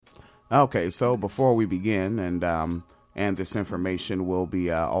Okay, so before we begin, and this information will be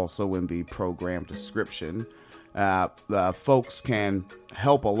also in the program description, folks can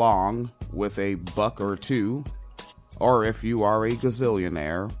help along with $1 or $2, or if you are a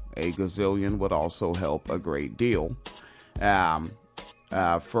gazillionaire, a gazillion would also help a great deal. For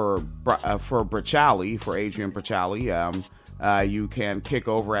Bracciali, for Adrian Bracciali, you can kick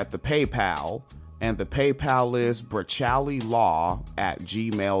over at the PayPal, and the PayPal is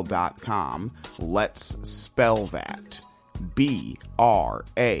braccialilaw@gmail.com. Let's spell that.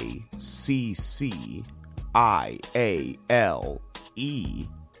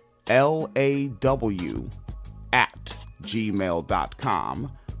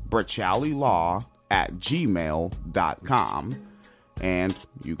 braccialilaw@gmail.com. And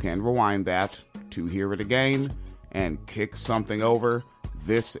you can rewind that to hear it again and kick something over.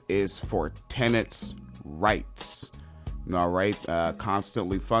 This is for tenants' rights. All right,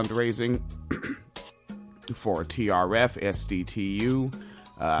 constantly fundraising for TRF, SDTU,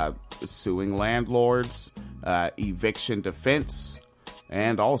 suing landlords, eviction defense,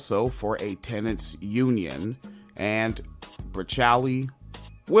 and also for a tenants' union. And Bracciali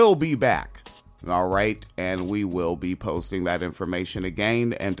will be back. All right, and we will be posting that information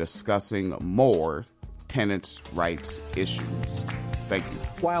again and discussing more tenants' rights issues. Thank you.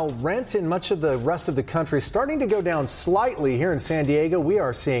 While rent in much of the rest of the country is starting to go down slightly, here in San Diego, we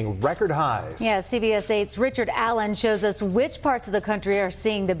are seeing record highs. Yeah, CBS 8's Richard Allen shows us which parts of the country are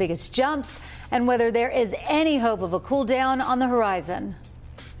seeing the biggest jumps and whether there is any hope of a cool down on the horizon.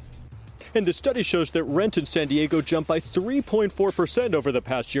 And the study shows that rent in San Diego jumped by 3.4% over the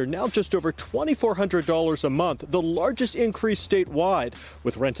past year, now just over $2,400 a month, the largest increase statewide,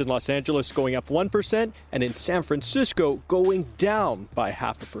 with rent in Los Angeles going up 1% and in San Francisco going down by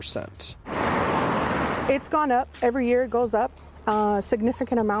 0.5%. It's gone up. Every year it goes up.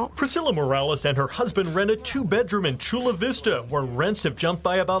 Significant amount. Priscilla Morales and her husband rent a 2-bedroom in Chula Vista, where rents have jumped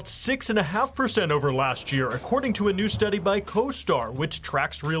by about 6.5% over last year, according to a new study by CoStar, which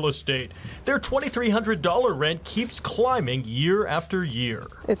tracks real estate. Their $2,300 rent keeps climbing year after year.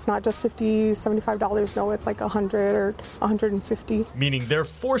 It's not just $50, $75. No, it's like $100 or $150. Meaning they're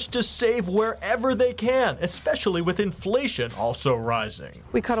forced to save wherever they can, especially with inflation also rising.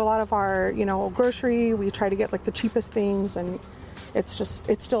 We cut a lot of our, grocery. We try to get like the cheapest things, and it's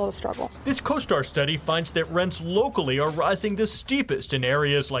still a struggle. This CoStar study finds that rents locally are rising the steepest in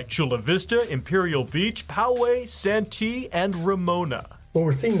areas like Chula Vista, Imperial Beach, Poway, Santee, and Ramona. What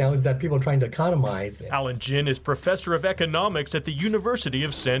we're seeing now is that people are trying to economize. Alan Jin is professor of economics at the University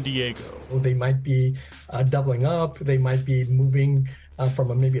of San Diego. They might be doubling up. They might be moving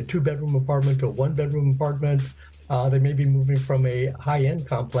from maybe a 2-bedroom apartment to a 1-bedroom apartment. They may be moving from a high-end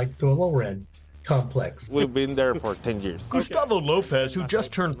complex to a lower-end complex. We've been there for 10 years. Gustavo Lopez, who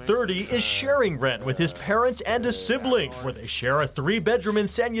just turned 30, is sharing rent with his parents and a sibling, where they share a 3-bedroom in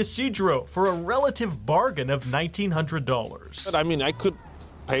San Ysidro for a relative bargain of $1,900. I mean, I could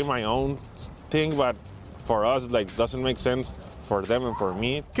pay my own thing, but for us, doesn't make sense for them and for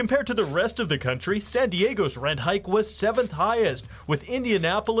me. Compared to the rest of the country, San Diego's rent hike was 7th highest, with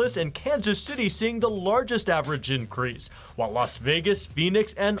Indianapolis and Kansas City seeing the largest average increase, while Las Vegas,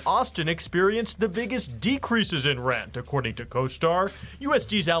 Phoenix, and Austin experienced the biggest decreases in rent, according to CoStar.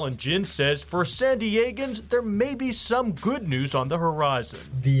 USD's Alan Jin says for San Diegans, there may be some good news on the horizon.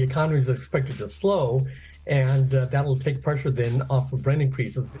 The economy is expected to slow, and that'll take pressure then off of rent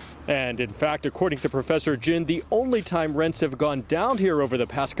increases. And in fact, according to Professor Jin, the only time rents have gone down here over the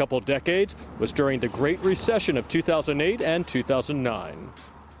past couple decades was during the Great Recession of 2008 and 2009.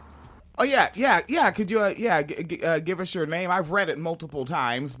 Oh, yeah. Could you, give us your name? I've read it multiple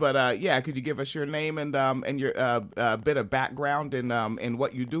times, but could you give us your name and your bit of background in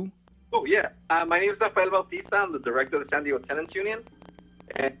what you do? Oh, yeah. My name is Rafael Bautista. I'm the director of the San Diego Tenants Union,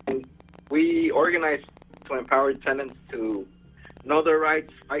 and we organize to empower tenants to know their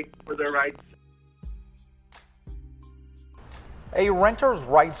rights, fight for their rights. A renters'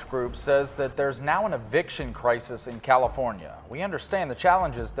 rights group says that there's now an eviction crisis in California. We understand the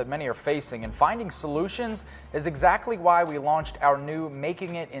challenges that many are facing, and finding solutions is exactly why we launched our new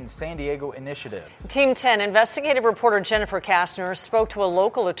Making It in San Diego initiative. Team 10 investigative reporter Jennifer Kastner spoke to a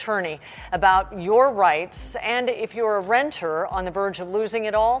local attorney about your rights and if you're a renter on the verge of losing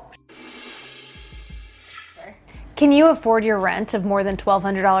it all. Can you afford your rent of more than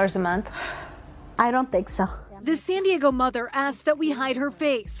 $1,200 a month? I don't think so. The San Diego mother asks that we hide her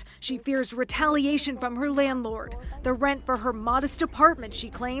face. She fears retaliation from her landlord. The rent for her modest apartment,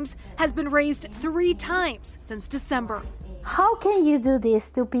 she claims, has been raised 3 times since December. How can you do this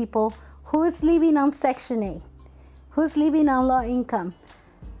to people who is living on Section 8, who's living on low income?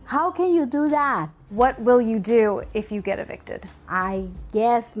 How can you do that? What will you do if you get evicted? I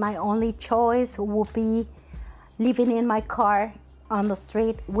guess my only choice would be living in my car on the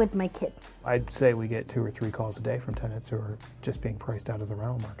street with my kid. I'd say we get 2 or 3 calls a day from tenants who are just being priced out of the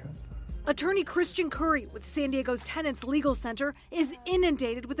rental market. Attorney Christian Curry with San Diego's Tenants Legal Center is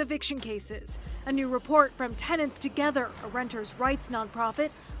inundated with eviction cases. A new report from Tenants Together, a renters' rights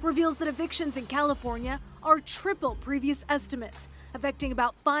nonprofit, reveals that evictions in California are triple previous estimates, affecting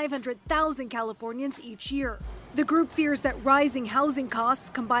about 500,000 Californians each year. The group fears that rising housing costs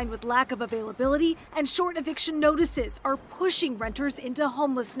combined with lack of availability and short eviction notices are pushing renters into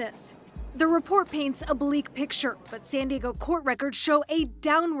homelessness. The report paints a bleak picture, but San Diego court records show a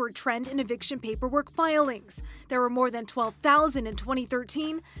downward trend in eviction paperwork filings. There were more than 12,000 in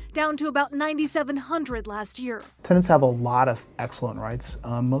 2013, down to about 9,700 last year. Tenants have a lot of excellent rights.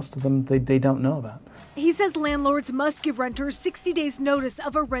 Most of them they don't know about. He says landlords must give renters 60 days notice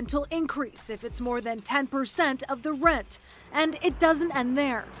of a rental increase if it's more than 10% of the rent. And it doesn't end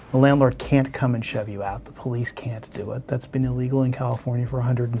there. The landlord can't come and shove you out. The police can't do it. That's been illegal in California for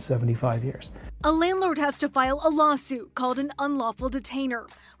 175 years. A landlord has to file a lawsuit called an unlawful detainer.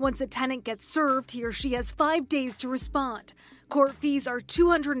 Once a tenant gets served, he or she has 5 days to respond. Court fees are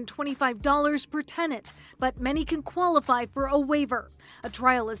 $225 per tenant, but many can qualify for a waiver. A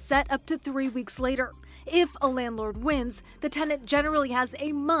trial is set up to 3 weeks later. If a landlord wins, the tenant generally has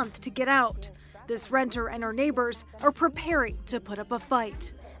a month to get out. This renter and her neighbors are preparing to put up a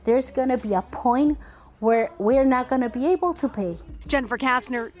fight. There's going to be a point where we're not going to be able to pay. Jennifer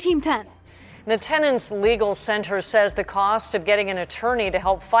Kastner, Team 10. The Tenants Legal Center says the cost of getting an attorney to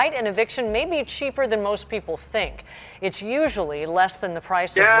help fight an eviction may be cheaper than most people think. It's usually less than the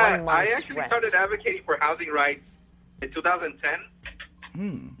price of 1 month's I actually rent. started advocating for housing rights in 2010.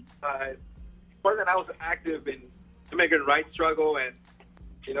 Before then, I was active in immigrant rights struggle, and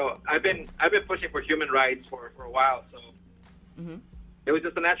I've been pushing for human rights for a while. So it was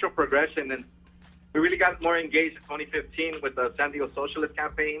just a natural progression, and we really got more engaged in 2015 with the San Diego Socialist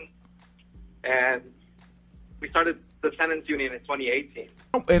Campaign. And we started the Tenants Union in 2018.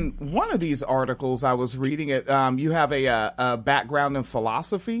 In one of these articles I was reading, it you have a background in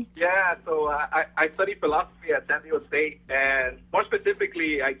philosophy. Yeah, so I studied philosophy at San Diego State, and more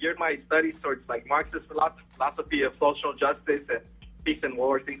specifically, I geared my studies towards like Marxist philosophy of social justice and peace and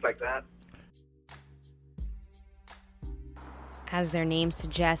war, things like that. As their name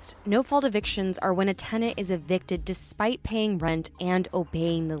suggests, no-fault evictions are when a tenant is evicted despite paying rent and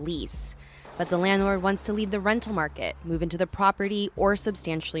obeying the lease. But the landlord wants to leave the rental market, move into the property, or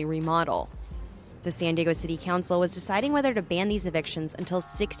substantially remodel. The San Diego City Council was deciding whether to ban these evictions until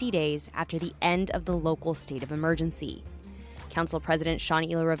 60 days after the end of the local state of emergency. Council President Sean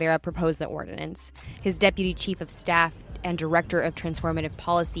Elo Rivera proposed the ordinance. His Deputy Chief of Staff and Director of Transformative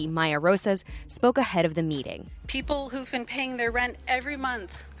Policy, Maya Rosas, spoke ahead of the meeting. People who've been paying their rent every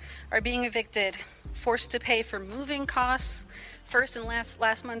month are being evicted, forced to pay for moving costs, first and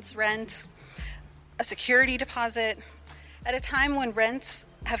last month's rent, a security deposit, at a time when rents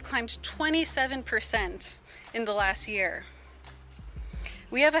have climbed 27% in the last year.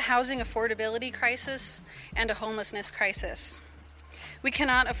 We have a housing affordability crisis and a homelessness crisis. We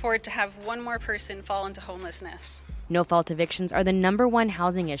cannot afford to have one more person fall into homelessness. No-fault evictions are the #1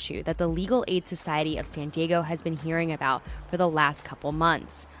 housing issue that the Legal Aid Society of San Diego has been hearing about for the last couple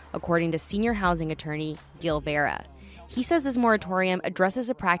months, according to senior housing attorney Gil Vera. He says this moratorium addresses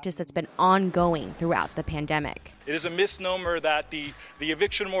a practice that's been ongoing throughout the pandemic. It is a misnomer that the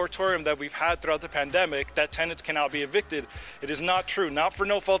eviction moratorium that we've had throughout the pandemic, that tenants cannot be evicted. It is not true, not for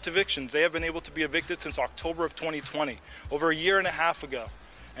no-fault evictions. They have been able to be evicted since October of 2020, over a year and a half ago.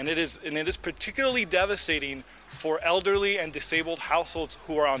 And it is particularly devastating for elderly and disabled households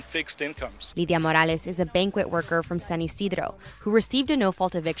who are on fixed incomes. Lidia Morales is a banquet worker from San Isidro who received a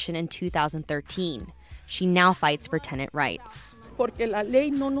no-fault eviction in 2013. She now fights for tenant rights. Porque la ley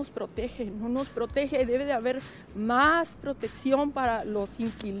no nos protege, debe de haber más protección para los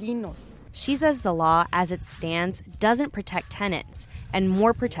inquilinos. She says the law, as it stands, doesn't protect tenants, and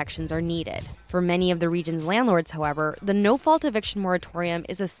more protections are needed. For many of the region's landlords, however, the no-fault eviction moratorium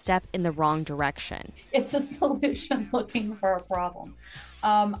is a step in the wrong direction. It's a solution looking for a problem.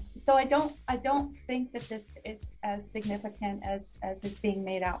 So I don't think that it's as significant as is being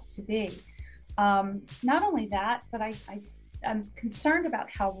made out to be. Not only that, but I'm concerned about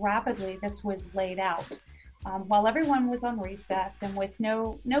how rapidly this was laid out. While everyone was on recess and with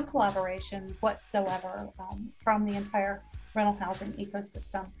no collaboration whatsoever from the entire rental housing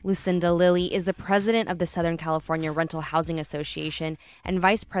ecosystem. Lucinda Lilly is the president of the Southern California Rental Housing Association and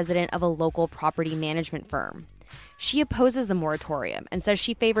vice president of a local property management firm. She opposes the moratorium and says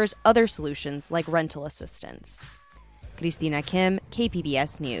she favors other solutions like rental assistance. Cristina Kim,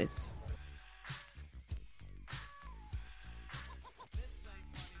 KPBS News.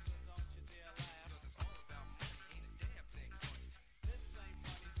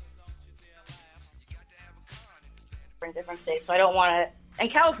 In different states, so I don't want to.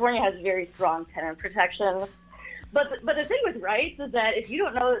 And California has very strong tenant protections, but the thing with rights is that if you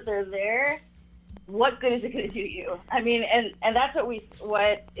don't know that they're there, what good is it going to do you? I mean, and that's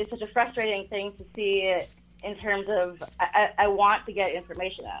what is such a frustrating thing to see in terms of I want to get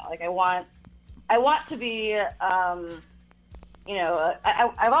information out. Like I want to be, I've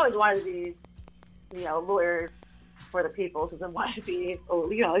always wanted to be, lawyers for the people, because I want to be,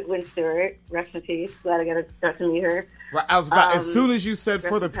 like Lynn Stewart, rest in peace. Glad I got to meet her. Right, I was about, as soon as you said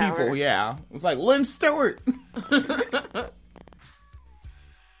for the people, yeah, it was like Lynn Stewart.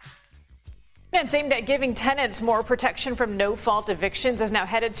 Tenants aimed at giving tenants more protection from no-fault evictions is now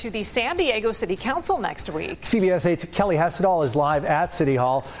headed to the San Diego City Council next week. CBS 8's Kelly Hessedal is live at City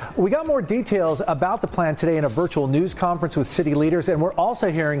Hall. We got more details about the plan today in a virtual news conference with city leaders, and we're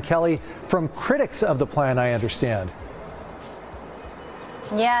also hearing, Kelly, from critics of the plan, I understand.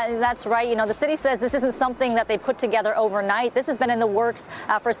 Yeah, that's right. The city says this isn't something that they put together overnight. This has been in the works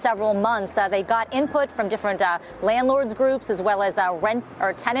for several months. They got input from different landlords groups as well as rent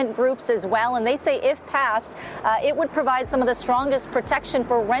or tenant groups as well. And they say if passed, it would provide some of the strongest protection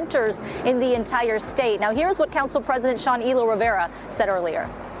for renters in the entire state. Now, here's what Council President Sean Elo Rivera said earlier.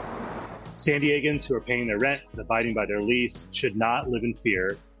 San Diegans who are paying their rent and abiding by their lease should not live in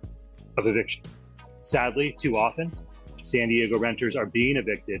fear of eviction. Sadly, too often, San Diego renters are being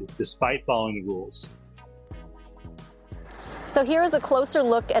evicted despite following the rules. So here is a closer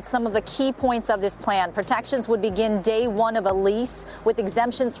look at some of the key points of this plan. Protections would begin day one of a lease with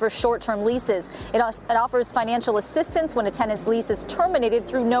exemptions for short-term leases. It offers financial assistance when a tenant's lease is terminated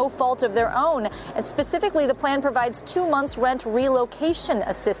through no fault of their own. And specifically, the plan provides 2 months rent relocation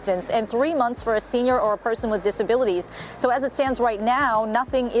assistance and 3 months for a senior or a person with disabilities. So as it stands right now,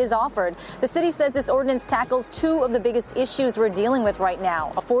 nothing is offered. The city says this ordinance tackles two of the biggest issues we're dealing with right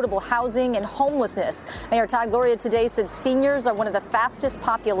now: affordable housing and homelessness. Mayor Todd Gloria today said seniors are one of the fastest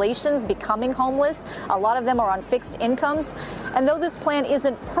populations becoming homeless. A lot of them are on fixed incomes. And though this plan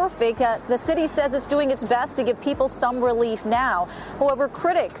isn't perfect, the city says it's doing its best to give people some relief now. However,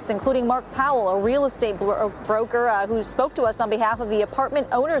 critics, including Mark Powell, a real estate broker who spoke to us on behalf of the Apartment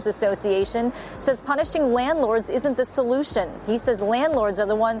Owners Association, says punishing landlords isn't the solution. He says landlords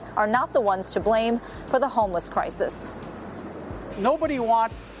are not the ones to blame for the homeless crisis. Nobody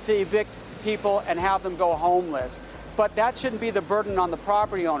wants to evict people and have them go homeless. But that shouldn't be the burden on the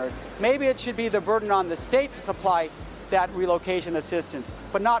property owners. Maybe it should be the burden on the state to supply that relocation assistance,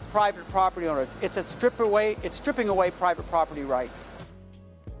 but not private property owners. It's stripping away private property rights.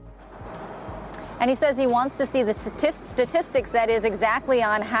 And he says he wants to see the statistics, that is, exactly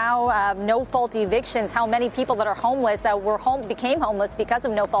on how no-fault evictions, how many people that are homeless became homeless because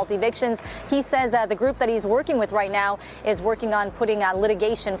of no-fault evictions. He says the group that he's working with right now is working on putting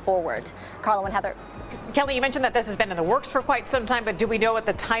litigation forward. Carlo and Heather. Kelly, you mentioned that this has been in the works for quite some time, but do we know what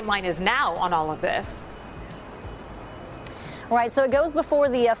the timeline is now on all of this? Right, so it goes before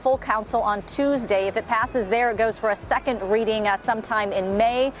the full council on Tuesday. If it passes there, it goes for a second reading sometime in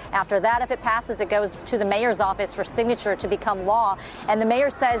May. After that, if it passes, it goes to the mayor's office for signature to become law. And the mayor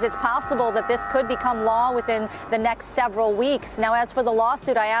says it's possible that this could become law within the next several weeks. Now, as for the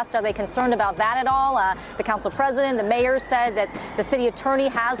lawsuit, I asked, are they concerned about that at all? The council president, the mayor said that the city attorney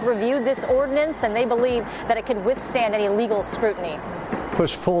has reviewed this ordinance and they believe that it could withstand any legal scrutiny.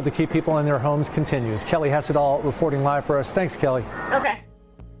 Push-pull to keep people in their homes continues. Kelly Hessedal reporting live for us. Thanks, Kelly. Okay.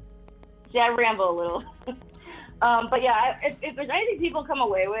 Yeah, I ramble a little. But yeah, if there's anything people come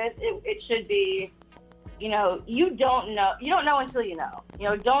away with, it should be, you don't know until you know.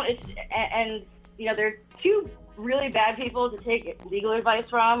 There's two really bad people to take legal advice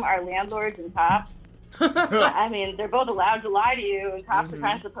from are landlords and cops. I mean, they're both allowed to lie to you, and cops are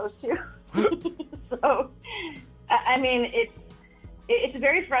kind of supposed to. So, I mean, it's a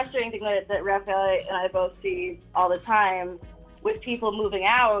very frustrating thing that Rafael and I both see all the time with people moving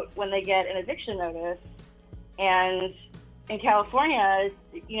out when they get an eviction notice. And in California,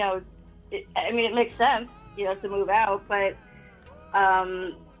 it makes sense, to move out. But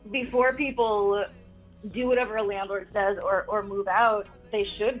before people do whatever a landlord says or move out, they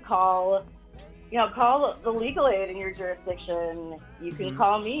should call the legal aid in your jurisdiction. You can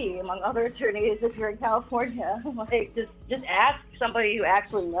call me, among other attorneys, if you're in California. Just ask somebody who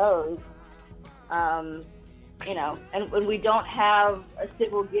actually knows. And when we don't have a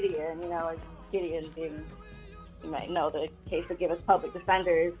civil Gideon, like Gideon being you might know the case that gave us public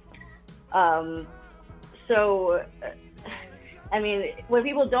defenders. I mean, when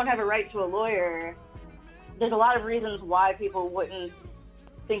people don't have a right to a lawyer, there's a lot of reasons why people wouldn't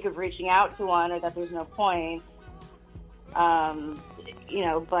think of reaching out to one, or that there's no point. But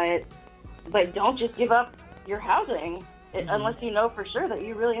don't just give up your housing unless you know for sure that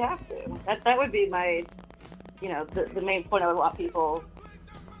you really have to. That would be my, the main point I would want people to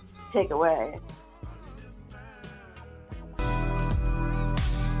take away.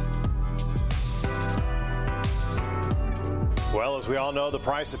 Well, as we all know, the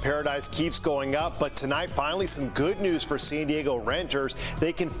price of paradise keeps going up, but tonight, finally, some good news for San Diego renters.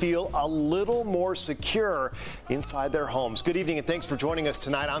 They can feel a little more secure inside their homes. Good evening, and thanks for joining us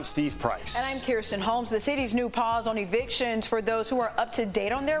tonight. I'm Steve Price. And I'm Kirsten Holmes. The city's new pause on evictions for those who are up to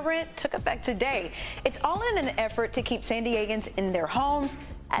date on their rent took effect today. It's all in an effort to keep San Diegans in their homes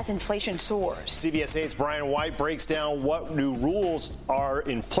as inflation soars. CBS 8's Brian White breaks down what new rules are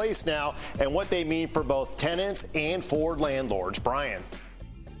in place now and what they mean for both tenants and for landlords. Brian.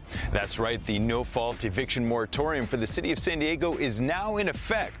 That's right. The no-fault eviction moratorium for the city of San Diego is now in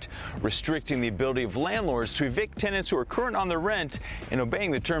effect, restricting the ability of landlords to evict tenants who are current on their rent and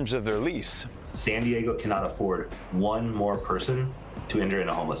obeying the terms of their lease. San Diego cannot afford one more person to enter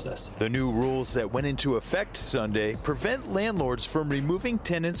into homelessness. The new rules that went into effect Sunday prevent landlords from removing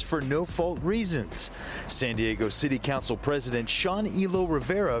tenants for no-fault reasons. San Diego City Council President Sean Elo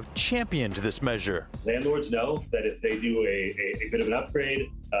Rivera championed this measure. Landlords know that if they do a bit of an upgrade,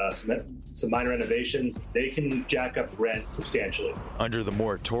 some minor renovations, they can jack up rent substantially. Under the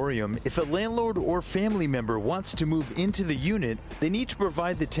moratorium, if a landlord or family member wants to move into the unit, they need to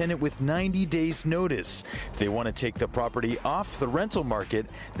provide the tenant with 90 days notice. If they want to take the property off the rental market,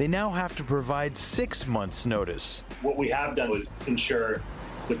 they now have to provide 6 months notice. What we have done was ensure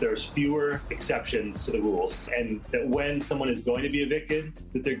that there's fewer exceptions to the rules, and that when someone is going to be evicted,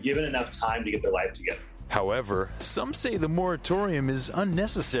 that they're given enough time to get their life together. However, some say the moratorium is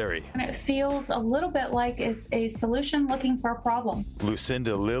unnecessary. And it feels a little bit like it's a solution looking for a problem.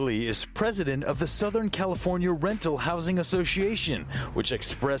 Lucinda Lilly is president of the Southern California Rental Housing Association, which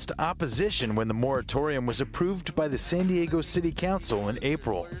expressed opposition when the moratorium was approved by the San Diego City Council in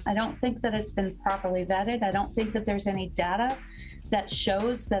April. I don't think that it's been properly vetted. I don't think that there's any data that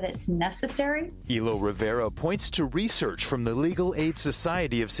shows that it's necessary. Elo Rivera points to research from the Legal Aid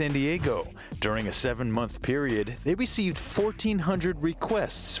Society of San Diego. During a 7-month period, they received 1,400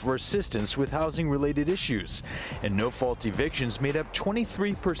 requests for assistance with housing-related issues, and no-fault evictions made up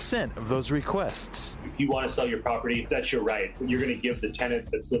 23% of those requests. If you want to sell your property, that's your right. You're going to give the tenant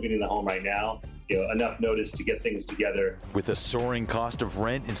that's living in the home right now enough notice to get things together. With a soaring cost of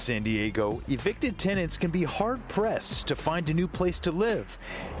rent in San Diego, evicted tenants can be hard-pressed to find a new place to live.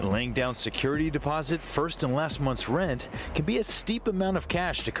 And laying down security deposit, first and last month's rent can be a steep amount of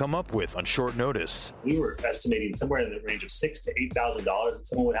cash to come up with on short notice. We were estimating somewhere in the range of $6,000 to $8,000 that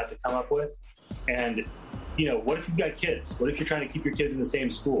someone would have to come up with. And what if you've got kids? What if you're trying to keep your kids in the same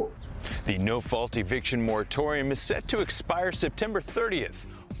school? The no-fault eviction moratorium is set to expire September 30th.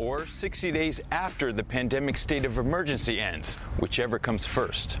 Or 60 days after the pandemic state of emergency ends, whichever comes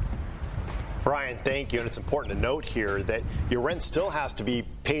first. Brian, thank you. And it's important to note here that your rent still has to be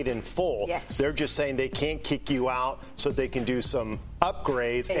paid in full. Yes. They're just saying they can't kick you out so they can do some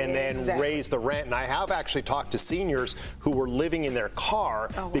upgrades and then raise the rent. And I have actually talked to seniors who were living in their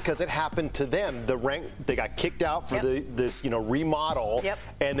car because it happened to them. The rent, they got kicked out for this remodel,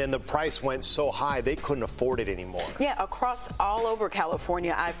 and then the price went so high they couldn't afford it anymore. Yeah, across all over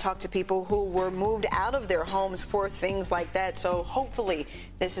California, I've talked to people who were moved out of their homes for things like that. So hopefully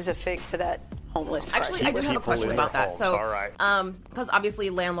this is a fix to that homeless crisis. Actually, I do have a question about that. So, all right. Because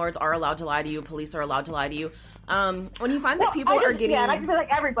obviously landlords are allowed to lie to you, police are allowed to lie to you. When you find that people are getting, I just feel like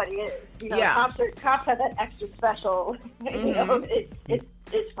everybody is. Cops have that extra special. It's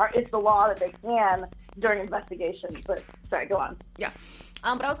the law that they can during investigations. But sorry, go on. Yeah,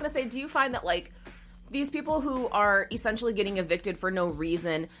 but I was gonna say, do you find that these people who are essentially getting evicted for no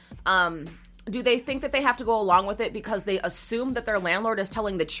reason, do they think that they have to go along with it because they assume that their landlord is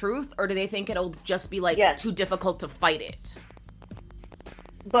telling the truth, or do they think it'll just be too difficult to fight it?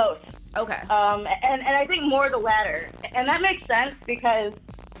 Both. Okay. And I think more the latter. And that makes sense because,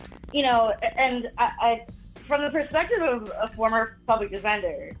 and I from the perspective of a former public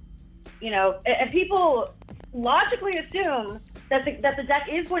defender, and people logically assume that the deck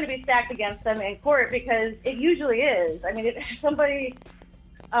is going to be stacked against them in court because it usually is. I mean, if somebody,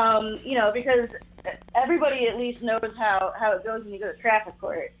 because everybody at least knows how it goes when you go to traffic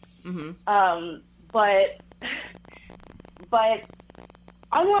court. Mm-hmm. But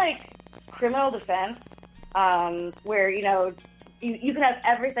unlike criminal defense, where, you know, you can have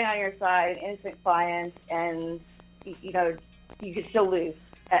everything on your side, instant clients, and, you know, you could still lose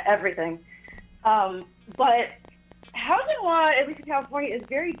everything. But housing law, at least in California, is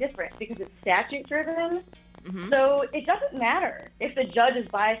very different because it's statute-driven. Mm-hmm. So it doesn't matter if the judge is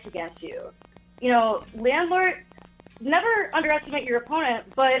biased against you. You know, landlord, never underestimate your opponent,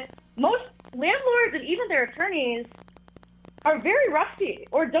 but most landlords and even their attorneys are very rusty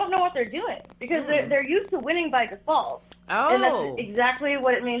or don't know what they're doing because they're used to winning by default. Oh. And that's exactly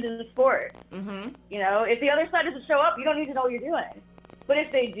what it means in the sport. Mm-hmm. You know, if the other side doesn't show up, you don't need to know what you're doing. But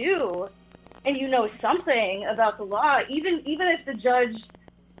if they do, and you know something about the law, even if the judge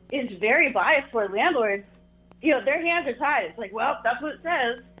is very biased toward landlords, you know, their hands are tied. It's like, well, that's what it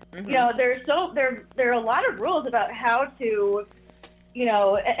says. Mm-hmm. You know, there are a lot of rules about how to, you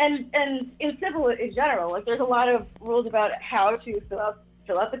know, and in civil in general, like there's a lot of rules about how to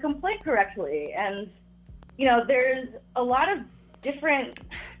fill out the complaint correctly, and you know, there's a lot of different.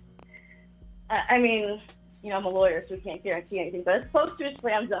 I mean, you know, I'm a lawyer, so we can't guarantee anything, but as close to a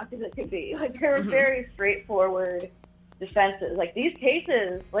slam dunk as it could be. Like there are very straightforward defenses. Like these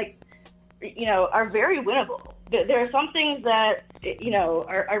cases, like, you know, are very winnable. There are some things that, you know,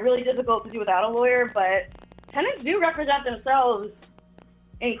 are really difficult to do without a lawyer, but tenants do represent themselves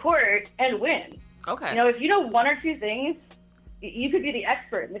in court and win. Okay. You know, if you know one or two things, you could be the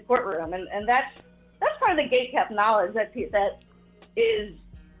expert in the courtroom, and that's part of the gatekept knowledge that is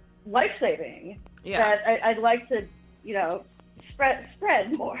life-saving. Yeah. That I'd like to, you know,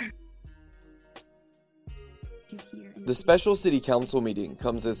 spread more. The special city council meeting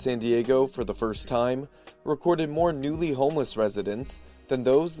comes as San Diego, for the first time, recorded more newly homeless residents than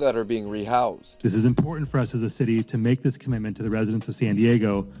those that are being rehoused. This is important for us as a city to make this commitment to the residents of San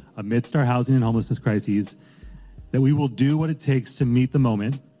Diego amidst our housing and homelessness crises, that we will do what it takes to meet the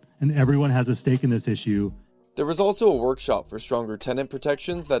moment, and everyone has a stake in this issue. There was also a workshop for stronger tenant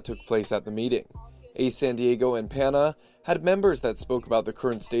protections that took place at the meeting. ACE San Diego and PANA had members that spoke about the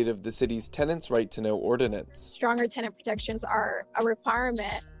current state of the city's Tenants' Right to Know ordinance. Stronger tenant protections are a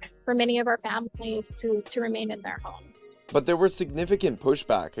requirement for many of our families to remain in their homes. But there was significant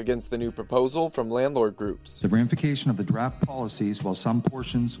pushback against the new proposal from landlord groups. The ramification of the draft policies, while some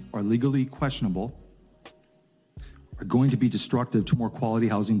portions are legally questionable, are going to be destructive to more quality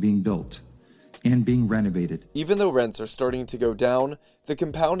housing being built and being renovated. Even though rents are starting to go down, the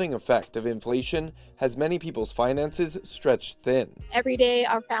compounding effect of inflation has many people's finances stretched thin. Every day,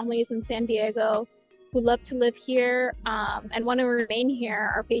 our families in San Diego who love to live here and want to remain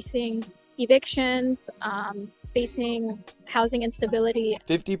here are facing evictions, facing housing instability.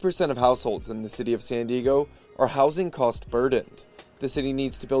 50% of households in the city of San Diego are housing cost burdened. The city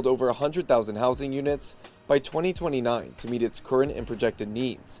needs to build over 100,000 housing units by 2029 to meet its current and projected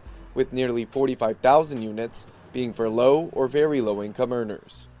needs, with nearly 45,000 units being for low or very low income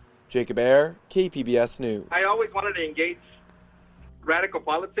earners. Jacob Ayer, KPBS News. I always wanted to engage radical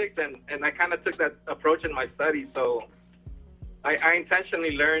politics, and I kind of took that approach in my studies. So I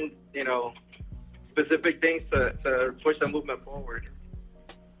intentionally learned, you know, specific things to push the movement forward.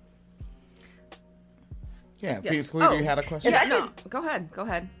 Yeah, Yes. Phoenix Cleaver, you had a question? Yeah, no, go ahead.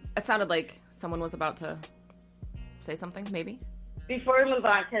 It sounded like someone was about to say something, maybe. Before we move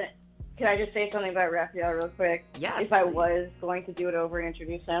on, can I just say something about Raphael real quick? Yes. If I was going to do it over and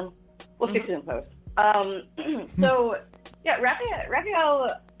introduce him, we'll fix it in post. So, yeah, Raphael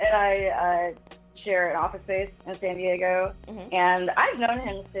and I share an office space in San Diego, and I've known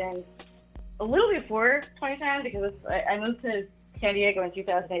him since a little before 2010 because I moved to San Diego in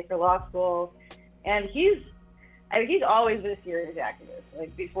 2008 for law school, and he's always been a serious activist.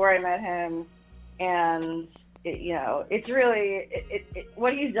 Like before I met him, and you know, it's really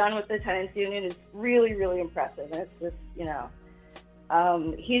what he's done with the tenants union is really, really impressive. And it's just, you know, I've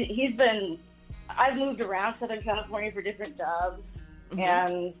moved around Southern California for different jobs,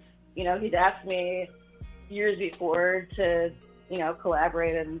 and you know, he's asked me years before to, you know,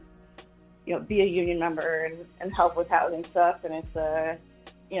 collaborate and, you know, be a union member and help with housing stuff. And it's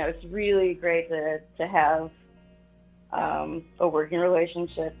you know, it's really great to have a working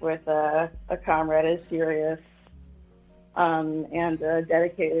relationship with a comrade as serious and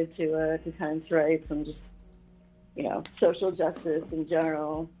dedicated to tenants' rights and just, you know, social justice in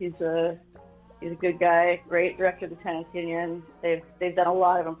general. He's a good guy, great director of the tenants union. They've done a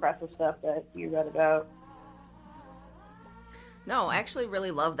lot of impressive stuff that you read about. No, I actually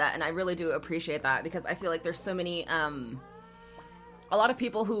really love that, and I really do appreciate that because I feel like there's so many a lot of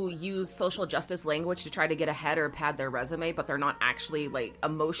people who use social justice language to try to get ahead or pad their resume, but they're not actually like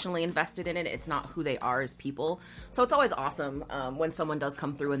emotionally invested in it. It's not who they are as people. So it's always awesome when someone does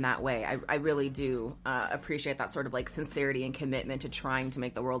come through in that way. I really do appreciate that sort of like sincerity and commitment to trying to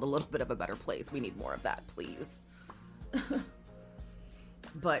make the world a little bit of a better place. We need more of that, please.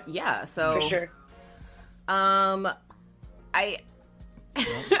 But yeah, so For sure.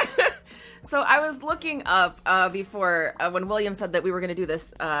 So I was looking up before when William said that we were going to do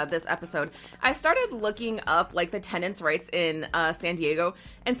this this episode. I started looking up like the tenants' rights in San Diego,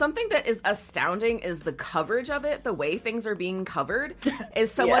 and something that is astounding is the coverage of it. The way things are being covered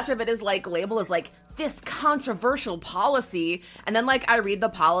is so much of it is like labeled as like this controversial policy, and then like I read the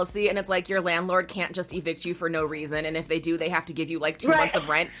policy and it's like your landlord can't just evict you for no reason, and if they do, they have to give you like 2 months of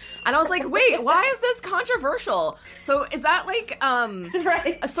rent. And I was like, wait, why is this controversial? So is that like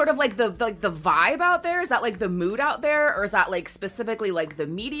a sort of like the vibe out there? Is that like the mood out there, or is that like specifically like the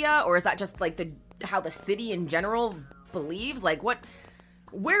media, or is that just like how the city in general believes? Like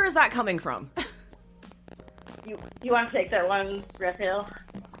where is that coming from? You want to take that one, Raphael?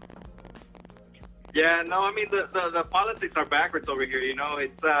 Yeah, no, I mean the politics are backwards over here. You know,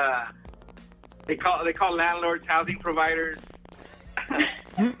 it's they call landlords housing providers.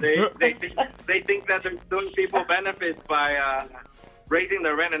 they think that they're doing people benefits by raising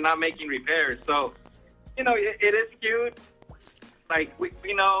the rent and not making repairs. So, you know, it is skewed. Like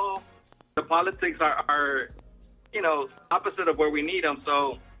we know the politics are you know opposite of where we need them.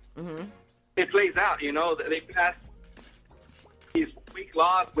 So it plays out. You know, they pass these weak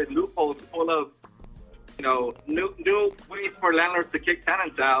laws with loopholes full of new ways for landlords to kick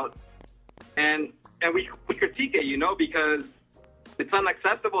tenants out, and we critique it, you know, because it's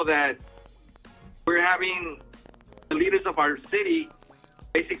unacceptable that we're having the leaders of our city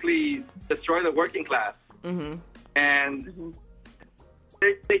basically destroy the working class, and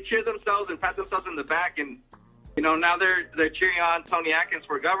they cheer themselves and pat themselves in the back, and you know now they're cheering on Tony Atkins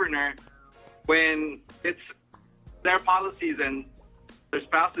for governor when it's their policies and their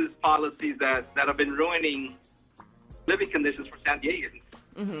spouses' policies that have been ruining living conditions for San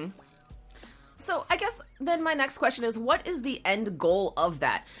Diegans. So I guess then my next question is, what is the end goal of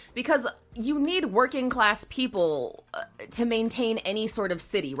that? Because you need working class people to maintain any sort of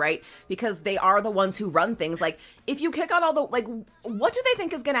city, right? Because they are the ones who run things. Like, if you kick out all the, like, what do they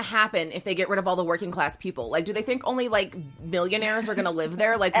think is going to happen if they get rid of all the working class people? Like, do they think only, like, millionaires are going to live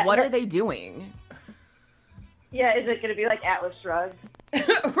there? Like, what are they doing? Yeah, is it going to be like Atlas Shrugged?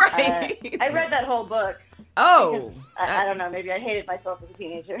 Right. I read that whole book. Oh. I don't know. Maybe I hated myself as a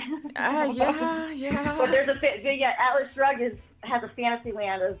teenager. Yeah. But there's Atlas Shrugged has a fantasy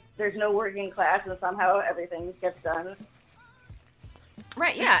land of there's no working class and somehow everything gets done.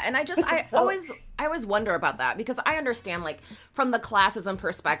 Right, yeah, and I always wonder about that, because I understand, like, from the classism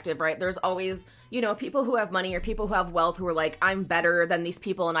perspective, right, there's always, you know, people who have money or people who have wealth who are like, I'm better than these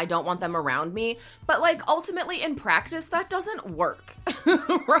people and I don't want them around me, but, like, ultimately in practice, that doesn't work,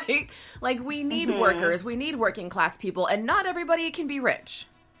 right? Like, we need workers, we need working class people, and not everybody can be rich.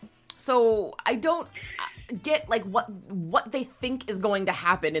 So I don't get, like, what they think is going to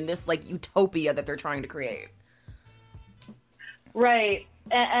happen in this, like, utopia that they're trying to create. Right,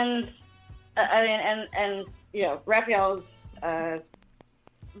 and you know, Raphael's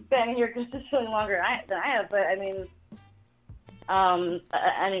been here consistently longer than I have, but I mean,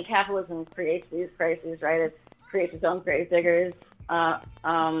 capitalism creates these crises, right? It creates its own grave diggers.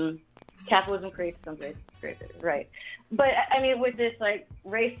 Capitalism creates its own grave diggers, right? But I mean, with this like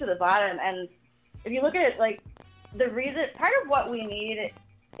race to the bottom, and if you look at it, like the reason, part of what we need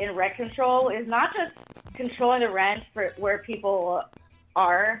in rent control is not just controlling the rent for where people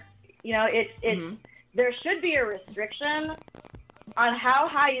are. You know, there should be a restriction on how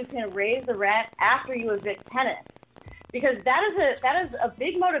high you can raise the rent after you evict tenants, because that is a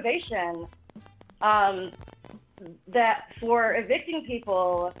big motivation that for evicting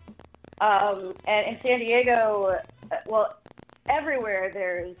people. And in San Diego, well, everywhere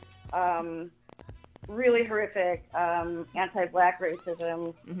there's really horrific anti-Black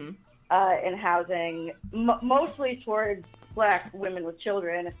racism in housing, mostly towards Black women with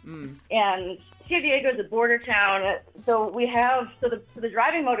children. And San Diego is a border town, so we have the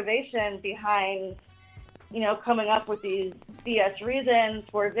driving motivation behind, you know, coming up with these BS reasons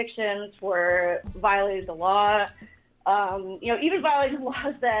for evictions, for violating the law, you know, even violating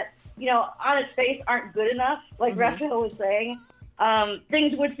laws that, you know, on its face aren't good enough, like Raphael was saying.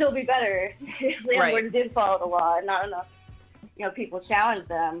 Things would still be better if landlords did follow the law and not enough, you know, people challenge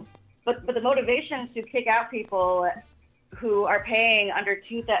them. But the motivation to kick out people who are paying under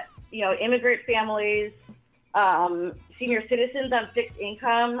immigrant families Senior citizens on fixed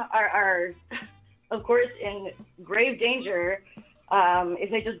income are of course, in grave danger if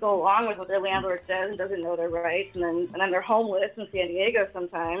they just go along with what their landlord says and doesn't know their rights, and then they're homeless in San Diego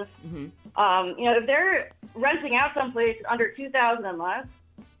sometimes. If they're renting out someplace under $2,000 a month,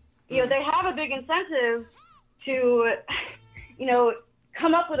 they have a big incentive to,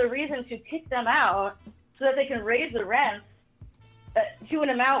 come up with a reason to kick them out so that they can raise the rent to an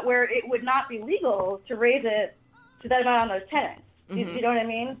amount where it would not be legal to raise it to that amount on those tenants. You know what I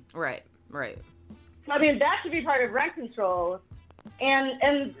mean? Right. I mean, that should be part of rent control,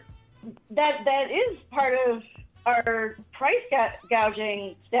 and that is part of our price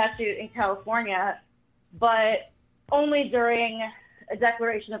gouging statute in California, but only during a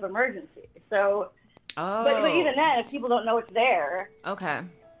declaration of emergency. So, but even then, if people don't know it's there. Okay.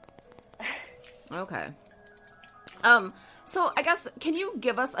 So I guess, can you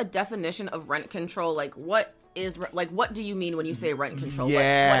give us a definition of rent control? Like, what do you mean when you say rent control?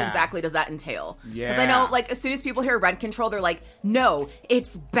 Yeah. What exactly does that entail? Yeah. Because I know, as soon as people hear rent control, they're like, no,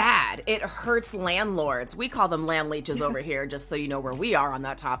 it's bad. It hurts landlords. We call them land leeches over here, just so you know where we are on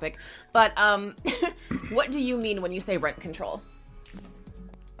that topic. But what do you mean when you say rent control?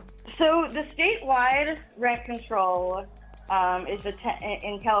 So the statewide rent control is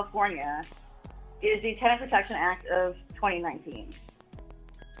in California is the Tenant Protection Act of 2019.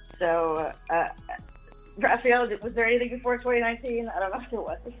 So, Raphael, was there anything before 2019? I don't know if there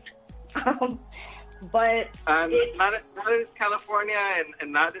was. But not in California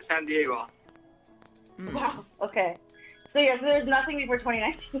and not in San Diego. Wow. Okay. So there's nothing before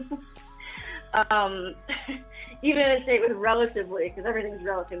 2019. Even in a state with relatively, because everything's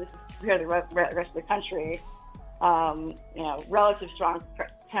relative compared to the rest of the country, relative strong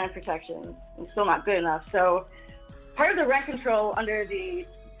tenant protections, and still not good enough. So part of the rent control under the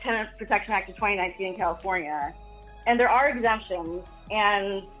Tenant Protection Act of 2019 in California, and there are exemptions,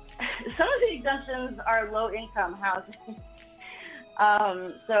 and some of the exemptions are low-income housing.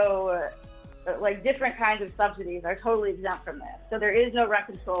 Like different kinds of subsidies are totally exempt from this. So there is no rent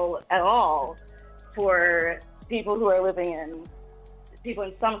control at all for people who are living in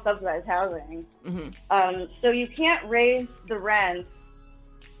some subsidized housing. So you can't raise the rent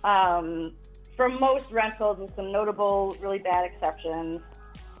for most rentals, with some notable, really bad exceptions.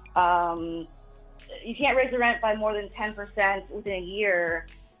 You can't raise the rent by more than 10% within a year,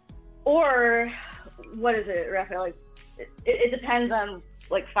 or what is it, Raphael? It depends on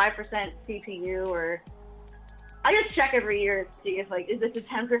 5% CPU, or I just check every year to see if is this a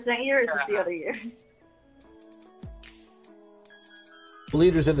 10% year or is this the other year?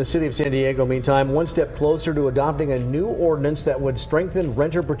 Leaders in the city of San Diego, meantime, one step closer to adopting a new ordinance that would strengthen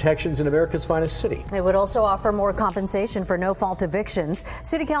renter protections in America's finest city. It would also offer more compensation for no-fault evictions.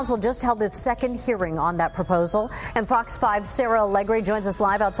 City Council just held its second hearing on that proposal. And Fox 5's Sarah Allegri joins us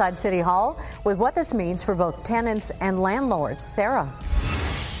live outside City Hall with what this means for both tenants and landlords. Sarah.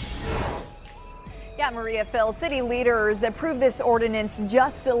 Yeah, Maria, Phil, city leaders approved this ordinance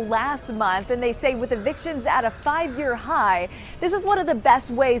just last month, and they say with evictions at a 5-year high, this is one of the best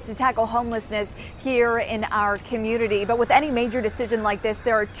ways to tackle homelessness here in our community. But with any major decision like this,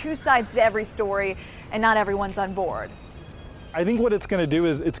 there are two sides to every story, and not everyone's on board. I think what it's going to do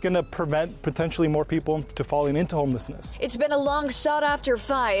is it's going to prevent potentially more people to falling into homelessness. It's been a long sought-after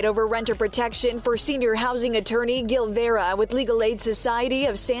fight over renter protection for senior housing attorney Gil Vera with Legal Aid Society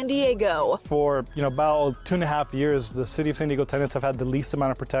of San Diego. For about 2.5 years, the city of San Diego tenants have had the least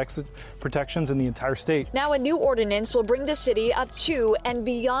amount of protections in the entire state. Now a new ordinance will bring the city up to and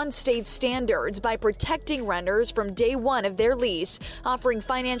beyond state standards by protecting renters from day one of their lease, offering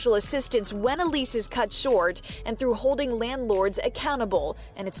financial assistance when a lease is cut short, and through holding landlords accountable.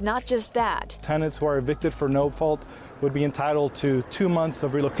 And it's not just that. Tenants who are evicted for no fault would be entitled to 2 months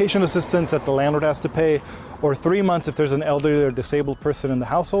of relocation assistance that the landlord has to pay, or 3 months if there's an elderly or disabled person in the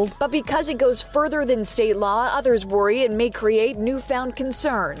household. But because it goes further than state law, others worry it may create newfound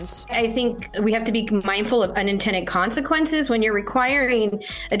concerns. I think we have to be mindful of unintended consequences when you're requiring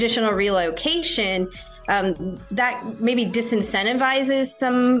additional relocation. That maybe disincentivizes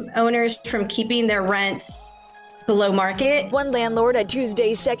some owners from keeping their rents below market. One landlord at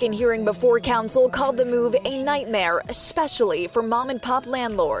Tuesday's second hearing before council called the move a nightmare, especially for mom and pop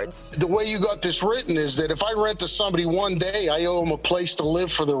landlords. The way you got this written is that if I rent to somebody one day, I owe them a place to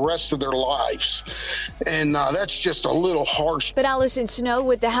live for the rest of their lives. And that's just a little harsh. But Allison Snow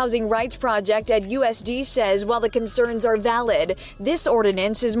with the Housing Rights Project at USD says while the concerns are valid, this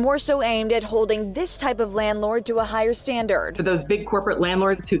ordinance is more so aimed at holding this type of landlord to a higher standard. For those big corporate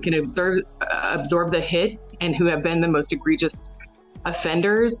landlords who can absorb the hit and who have been the most egregious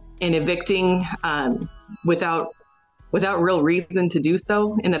offenders and evicting without real reason to do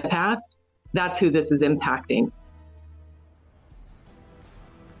so in the past, that's who this is impacting.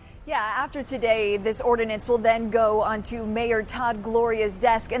 Yeah, after today, this ordinance will then go onto Mayor Todd Gloria's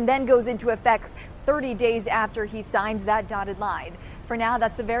desk and then goes into effect 30 days after he signs that dotted line. For now,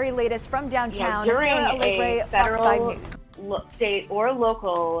 that's the very latest from downtown. During Sarah Allegre, a Fox 5 federal, News. state, or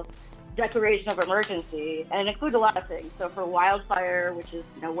local declaration of emergency, and it includes a lot of things. So for wildfire, which is,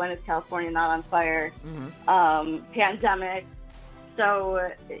 when is California not on fire? Pandemic.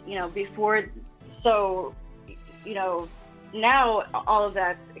 So, now all of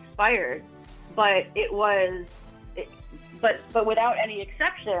that's expired, but but without any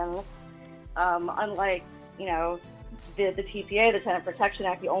exceptions, unlike, the TPA, the Tenant Protection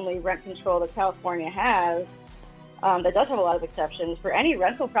Act, the only rent control that California has, that does have a lot of exceptions. For any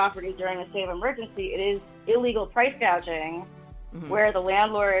rental property during a state of emergency, it is illegal price gouging, where the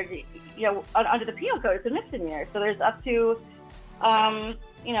landlord, under the penal code, it's a misdemeanor. So there's up to,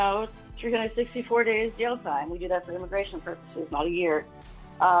 364 days jail time. We do that for immigration purposes, not a year.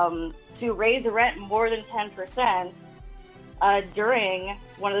 To raise the rent more than 10% during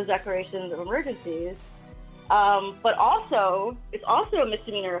one of those declarations of emergencies. But also, it's also a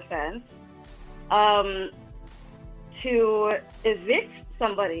misdemeanor offense to evict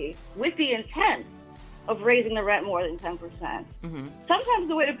somebody with the intent of raising the rent more than 10%. Sometimes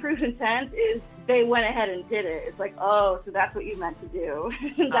the way to prove intent is they went ahead and did it. It's like, oh, so that's what you meant to do.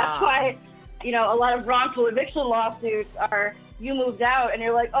 That's why, a lot of wrongful eviction lawsuits are, you moved out and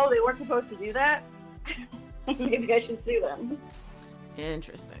you're like, oh, they weren't supposed to do that? Maybe I should sue them.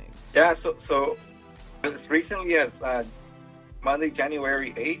 Interesting. Yeah, so as recently as Monday,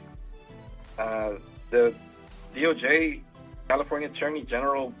 January 8th, the DOJ, California Attorney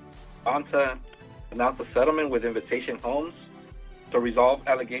General Bonta, announced a settlement with Invitation Homes to resolve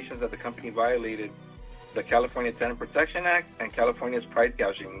allegations that the company violated the California Tenant Protection Act and California's price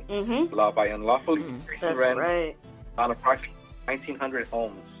gouging law by unlawfully increasing rent on approximately 1,900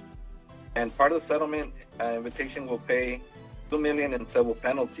 homes. And part of the settlement, Invitation will pay $2 million in civil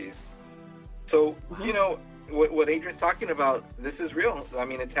penalties. So, what Adrian's talking about, this is real. I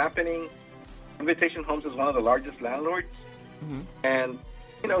mean, it's happening. Invitation Homes is one of the largest landlords. And,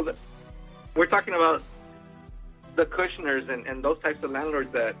 we're talking about the Kushners and those types of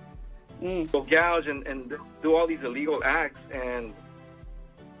landlords that will gouge and do all these illegal acts and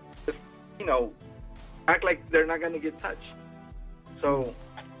just, act like they're not going to get touched. So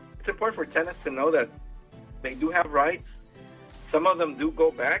it's important for tenants to know that they do have rights. Some of them do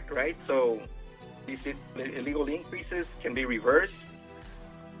go back, right? So these illegal increases can be reversed.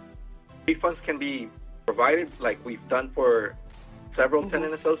 Refunds can be provided, like we've done for several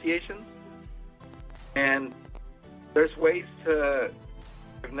tenant associations. And there's ways to,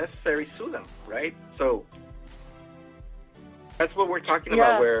 if necessary, sue them, right? So that's what we're talking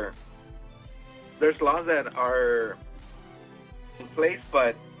about, where there's laws that are in place,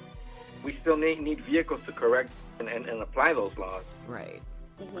 but we still need vehicles to correct and apply those laws. Right.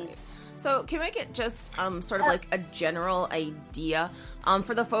 Right. So can we get just sort of like a general idea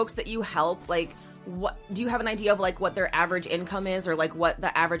for the folks that you help, like, what do you have an idea of, like, what their average income is, or like what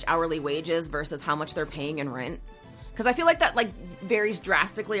the average hourly wage is versus how much they're paying in rent? Because I feel like that, like, varies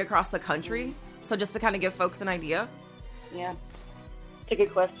drastically across the country. So just to kind of give folks an idea. Yeah, it's a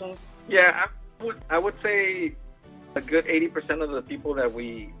good question. Yeah, I would say a good 80% of the people that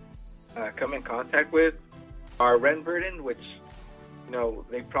we come in contact with are rent burdened, which,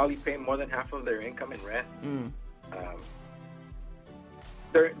 they probably pay more than half of their income in rent.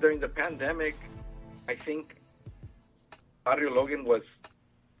 During the pandemic, I think Barrio Logan was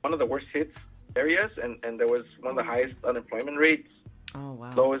one of the worst hit areas, and there was one of the highest unemployment rates,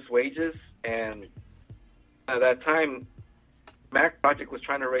 lowest wages, and at that time, MAC Project was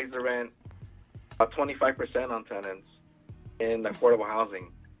trying to raise the rent about 25% on tenants in affordable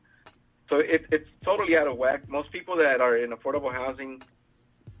housing. So it's totally out of whack. Most people that are in affordable housing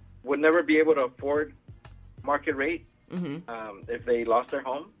would never be able to afford market rate if they lost their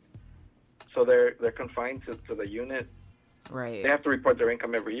home. So they're confined to the unit. Right. They have to report their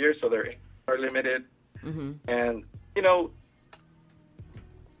income every year, so they're limited. And,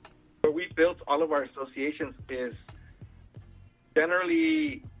 where we built all of our associations is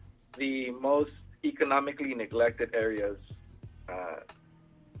generally the most economically neglected areas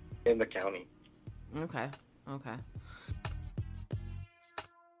in the county. Okay.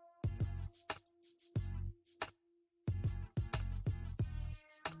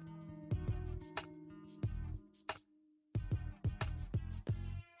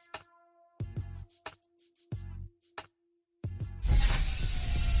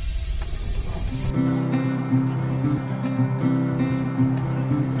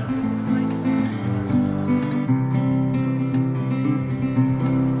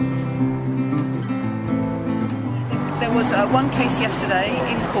 was one case yesterday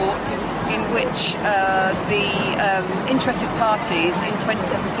in court in which the interested parties in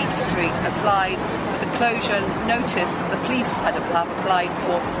 27 Peter Street applied for the closure notice the police had applied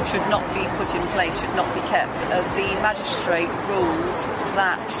for should not be put in place, should not be kept. The magistrate ruled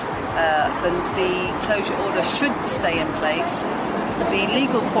that the closure order should stay in place. The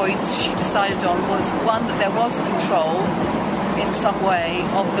legal points she decided on was, one, that there was control in some way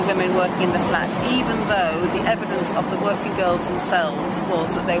of the women working in the flats, even though the evidence of the working girls themselves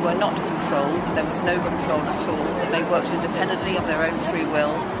was that they were not controlled, that there was no control at all, that they worked independently of their own free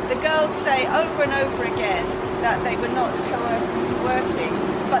will. The girls say over and over again that they were not coerced into working,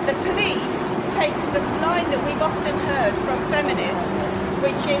 but the police take the line that we've often heard from feminists,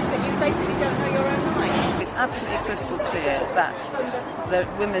 which is that you basically don't know your own mind. It's absolutely crystal clear that the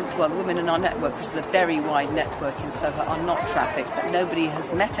women in our network, which is a very wide network in Soho, are not trafficked, that nobody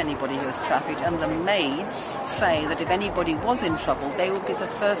has met anybody who is trafficked, and the maids say that if anybody was in trouble, they would be the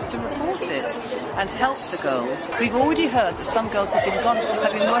first to report it and help the girls. We've already heard that some girls have been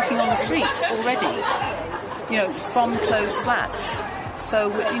working on the streets already, from closed flats. So,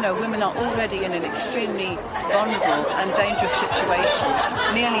 women are already in an extremely vulnerable and dangerous situation,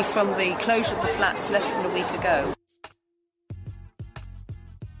 merely from the closure of the flats less than a week ago.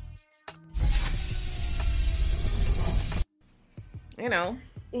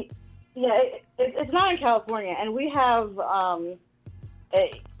 Yeah, it's not in California, and we have,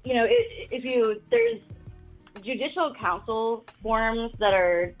 there's judicial council forms that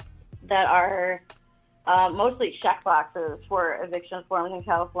are mostly checkboxes for eviction forms in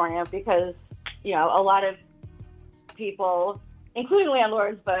California because, a lot of people, including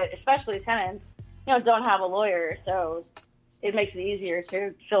landlords, but especially tenants, don't have a lawyer, so it makes it easier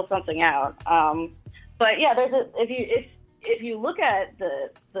to fill something out. But yeah, if you look at the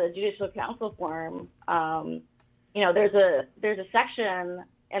judicial council form, there's a section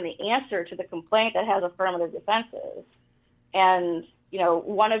in the answer to the complaint that has affirmative defenses, and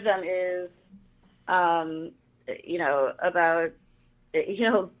one of them is about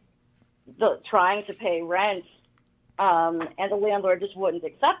the trying to pay rent, and the landlord just wouldn't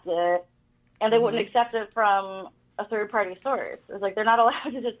accept it, and they wouldn't accept it from a third-party source. It's like they're not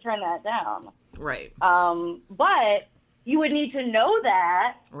allowed to just turn that down. Right. But you would need to know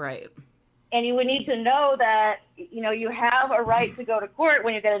that. Right. And you would need to know that, you have a right to go to court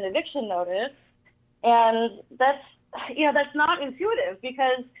when you get an eviction notice. And that's not intuitive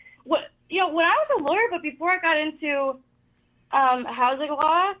because when I was a lawyer, but before I got into housing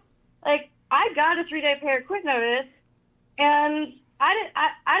law, I got a 3-day pay or quit notice, and I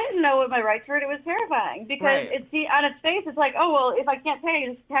didn't know what my rights were. It was terrifying because on its face, it's like, oh, well, if I can't pay,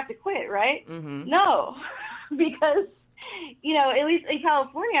 you just have to quit, right? Mm-hmm. No, because, at least in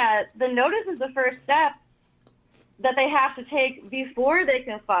California, the notice is the first step that they have to take before they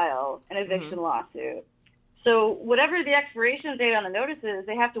can file an eviction lawsuit. So whatever the expiration date on the notice is,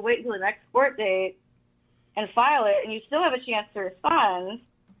 they have to wait until the next court date and file it, and you still have a chance to respond.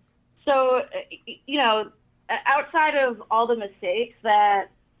 So, outside of all the mistakes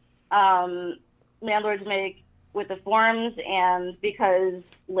that landlords make with the forms, and because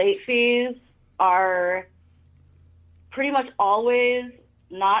late fees are pretty much always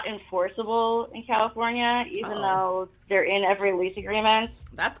not enforceable in California, even though they're in every lease agreement.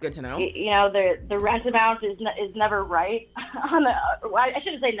 That's good to know. The rent amount is never right. I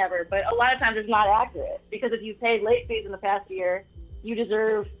shouldn't say never, but a lot of times it's not accurate, because if you paid late fees in the past year, you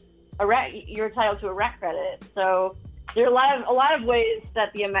deserve you're entitled to a rent credit. So there are a lot of ways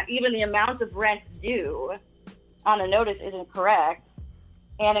that even the amount of rent due on a notice isn't correct.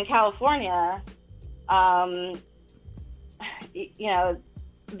 And in California,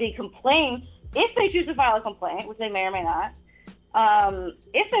 the complaint, if they choose to file a complaint, which they may or may not,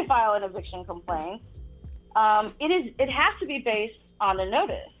 if they file an eviction complaint, it has to be based on the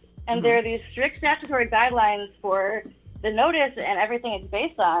notice. And there are these strict statutory guidelines for the notice and everything it's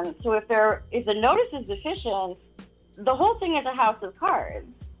based on. So if the notice is deficient, the whole thing is a house of cards.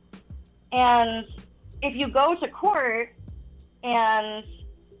 And if you go to court and,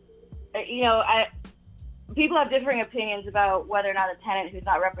 people have differing opinions about whether or not a tenant who's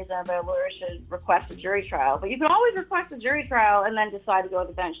not represented by a lawyer should request a jury trial. But you can always request a jury trial and then decide to go to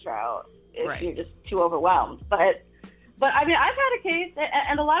the bench trial if you're just too overwhelmed. But I mean, I've had a case,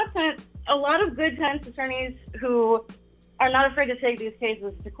 and a lot of good tenants attorneys who are not afraid to take these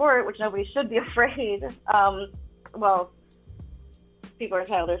cases to court, which nobody should be afraid. Well, people are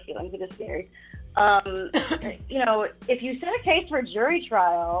entitled to their feelings. It is scary. If you set a case for a jury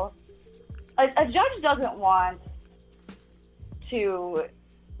trial, a judge doesn't want to,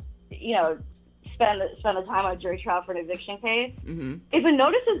 spend the time on a jury trial for an eviction case. Mm-hmm. If a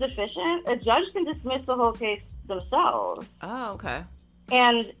notice is deficient, a judge can dismiss the whole case themselves. Oh, okay.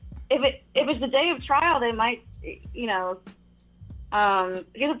 And if it's the day of trial, they might, here's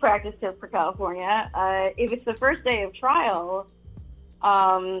a practice tip for California. If it's the first day of trial,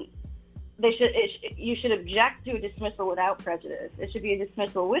 you should object to a dismissal without prejudice. It should be a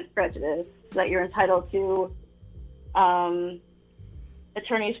dismissal with prejudice so that you're entitled to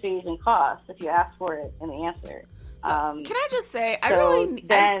attorney's fees and costs if you ask for it in the answer. So, can I just say, I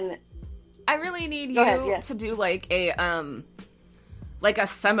really need you to do like a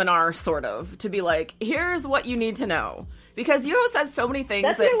seminar sort of, to be like, here's what you need to know. Because you have said so many things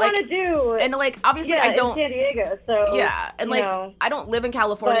That's what I want to do. And obviously I don't. In San Diego, so I don't live in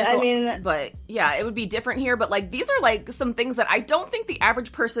California, but it would be different here. But these are some things that I don't think the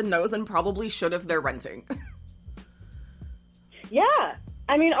average person knows and probably should if they're renting. Yeah,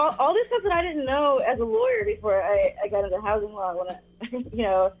 all this stuff that I didn't know as a lawyer before I got into housing law.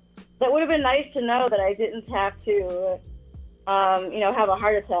 That would have been nice to know that I didn't have to, have a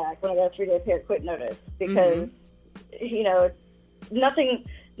heart attack when I got a 3-day pay or quit notice because.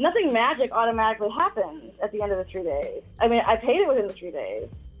 Nothing magic automatically happens at the end of the 3 days. I paid it within the 3 days.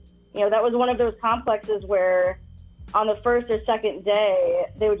 That was one of those complexes where on the first or second day,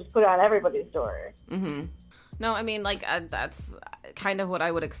 they would just put it on everybody's door. Mm-hmm. No, that's kind of what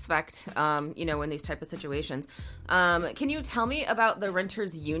I would expect, in these type of situations. Can you tell me about the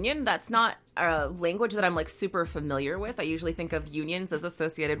renters union? That's not a language that I'm super familiar with. I usually think of unions as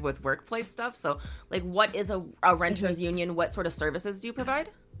associated with workplace stuff. So what is a renters union? What sort of services do you provide?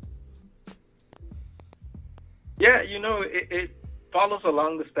 Yeah, it follows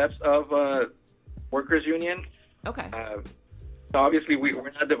along the steps of a workers union. Okay. So obviously we're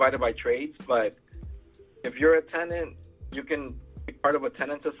not divided by trades, but if you're a tenant, you can be part of a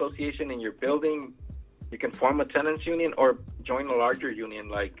tenants association in your building. You can form a tenants union or join a larger union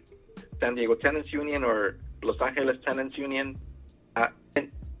like San Diego Tenants Union or Los Angeles Tenants Union.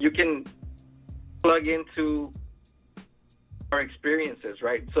 And you can plug into our experiences,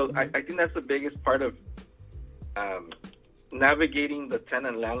 right? So I think that's the biggest part of navigating the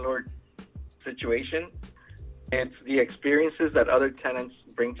tenant-landlord situation. It's the experiences that other tenants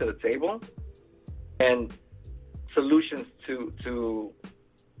bring to the table and solutions to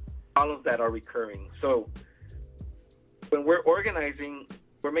problems that are recurring. So when we're organizing,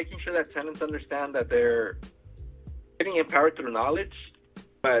 we're making sure that tenants understand that they're getting empowered through knowledge,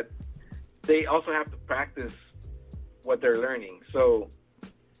 but they also have to practice what they're learning. So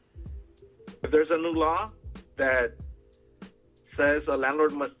if there's a new law that says a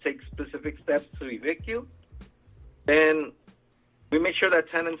landlord must take specific steps to evict you, then we make sure that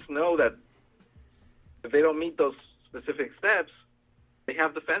tenants know that if they don't meet those specific steps, they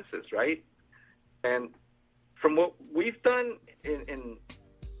have defenses, right? And from what we've done in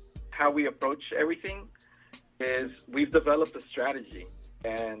how we approach everything is we've developed a strategy.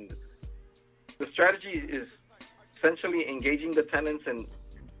 And the strategy is essentially engaging the tenants and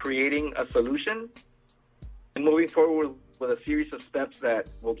creating a solution and moving forward with a series of steps that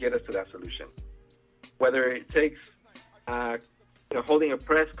will get us to that solution. Whether it takes holding a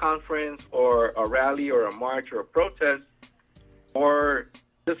press conference or a rally or a march or a protest, or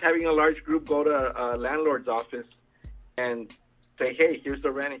just having a large group go to a landlord's office and say, hey, here's the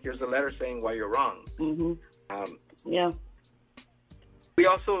rent and here's the letter saying why you're wrong. Mm-hmm. Yeah. We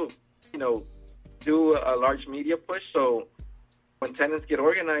also, do a large media push. So when tenants get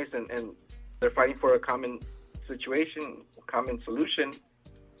organized and they're fighting for a common situation, a common solution,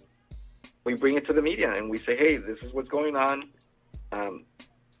 we bring it to the media and we say, hey, this is what's going on.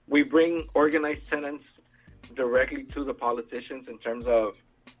 We bring organized tenants directly to the politicians in terms of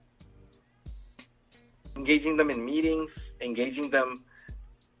engaging them in meetings, engaging them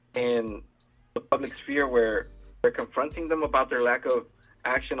in the public sphere where they're confronting them about their lack of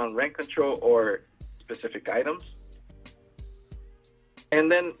action on rent control or specific items.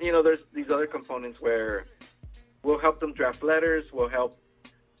 And then, there's these other components where we'll help them draft letters, we'll help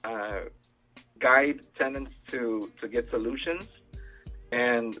guide tenants to get solutions.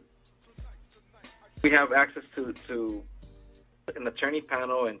 And we have access to an attorney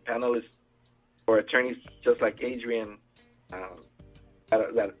panel and panelists or attorneys just like Adrian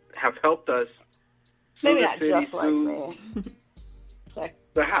that have helped us sue the city, sue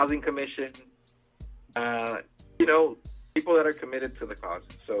the Housing Commission, people that are committed to the cause.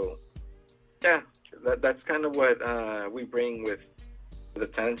 So, yeah, that's kind of what we bring with the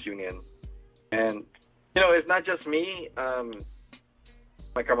Tenants Union. And, it's not just me.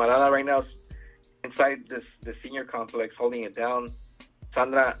 My camarada right now is inside this senior complex holding it down.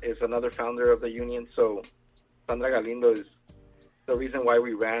 Sandra is another founder of the union. So Sandra Galindo is the reason why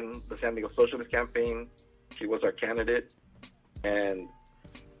we ran the San Diego Socialist Campaign. She was our candidate. And,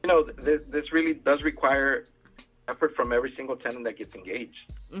 you know, this really does require effort from every single tenant that gets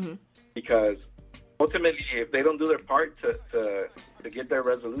engaged. Mm-hmm. Because ultimately, if they don't do their part to get their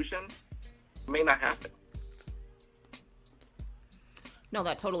resolution, it may not happen. No,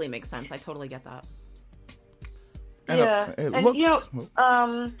 that totally makes sense. I totally get that. Yeah, it and looks. you know,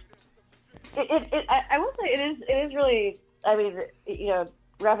 I will say it is really. I mean, you know,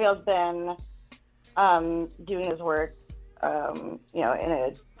 Raphael's been doing his work, you know, in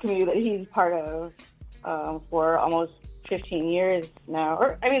a community that he's part of for almost 15 years now,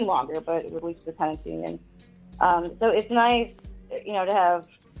 or I mean longer, but at least the tenants union. So it's nice, you know, to have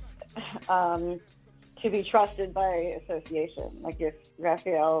to be trusted by association, like if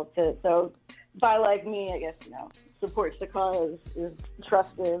Raphael so by like me, I guess, you know, supports the cause, is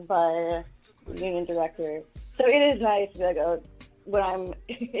trusted by the union director. So it is nice to be like, oh, when I'm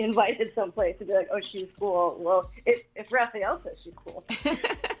invited someplace to be like, oh, she's cool. Well, if Raphael says she's cool.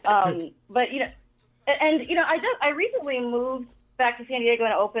 But, you know, and, you know, I recently moved back to San Diego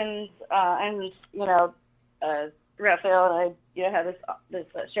and opened, and, you know, Raphael and I, you know, have this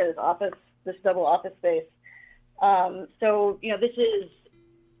share this office, this double office space. So, you know, this is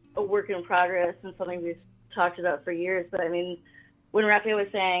a work in progress and something we've talked about for years. But I mean, when Raphael was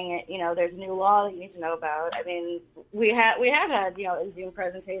saying, you know, there's a new law that you need to know about, I mean, we have had, you know, a Zoom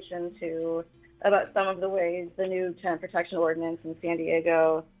presentation about some of the ways the new tenant protection ordinance in San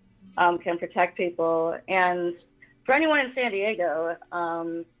Diego can protect people. And for anyone in San Diego,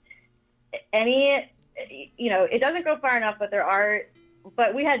 you know, it doesn't go far enough,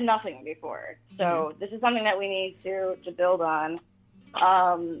 but we had nothing before. So this is something that we need to build on.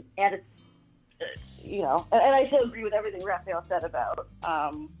 And it's, you know, and I still agree with everything Raphael said about,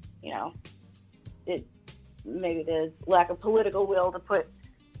 you know, maybe there's lack of political will to put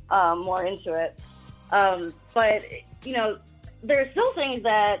more into it. But, you know, there are still things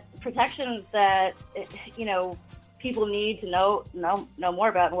protections that, you know, people need to know more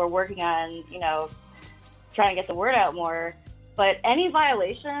about, and we're working on, you know, trying to get the word out more. But any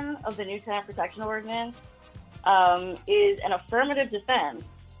violation of the new tenant protection ordinance is an affirmative defense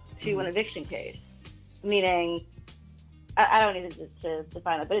to an eviction case. Meaning, I don't need to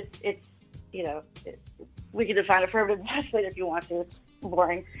define it, but it's you know, we can define affirmative defense later if you want to. It's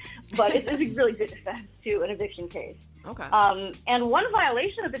boring, but it's a really good defense to an eviction case. Okay. And one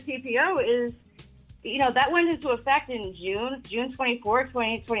violation of the TPO is, you know, that went into effect in June 24,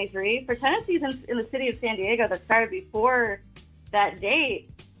 2023. For tenancies in the city of San Diego that started before that date,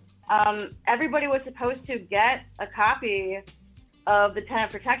 everybody was supposed to get a copy of the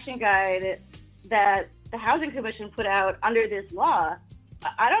tenant protection guide that the Housing Commission put out under this law.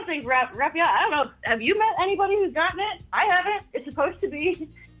 I don't think, Raphael, I don't know, have you met anybody who's gotten it? I haven't. It's supposed to be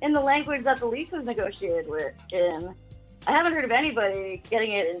in the language that the lease was negotiated in. I haven't heard of anybody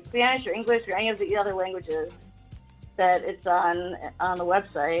getting it in Spanish or English or any of the other languages that it's on the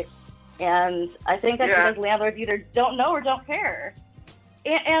website. And I think that's because landlords either don't know or don't care.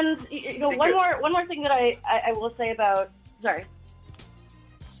 And you know, one more thing that I will say about the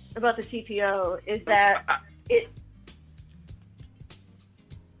TPO is that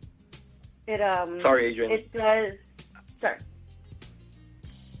Sorry, Adrian. It does. Sorry.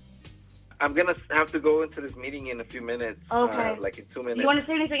 I'm gonna have to go into this meeting in a few minutes. Okay. Like in 2 minutes. You want to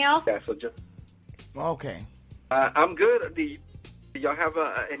say anything else? Yeah. So just. Okay. I'm good. Do y'all have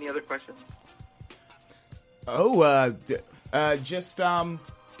any other questions? Oh,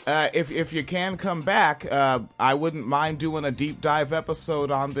 if you can come back, I wouldn't mind doing a deep dive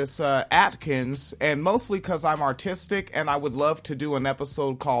episode on this Atkins, and mostly because I'm artistic, and I would love to do an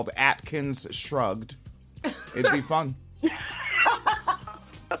episode called Atkins Shrugged. It'd be fun.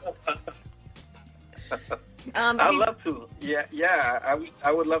 I'd love to. Yeah.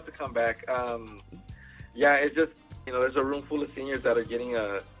 I would love to come back. Yeah, it's just, you know, there's a room full of seniors that are getting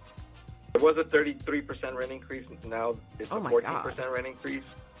there was a 33% rent increase. Now it's a 14% rent increase.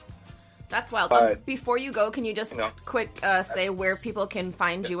 That's wild. Before you go, can you just quick say where people can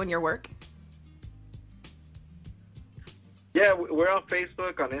find you and your work? Yeah, we're on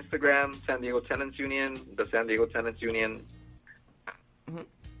Facebook, on Instagram, San Diego Tenants Union, the San Diego Tenants Union. Mm-hmm.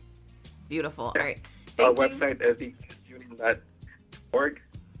 Beautiful. Yeah. All right. Our website, sdunion.org.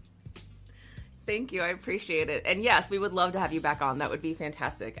 Thank you. I appreciate it. And yes, we would love to have you back on. That would be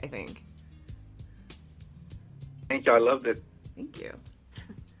fantastic, I think. Thank you. I loved it. Thank you.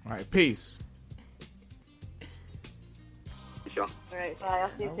 All right. Peace. Sure. All right. Bye. I'll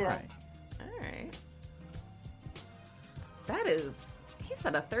see you soon. All right. That is, He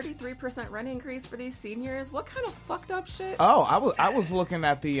said a 33% rent increase for these seniors. What kind of fucked up shit? Oh, I was looking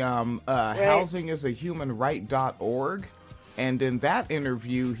at the housingisahumanright.org, and in that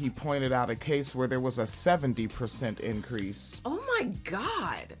interview, he pointed out a case where there was a 70% increase. Oh my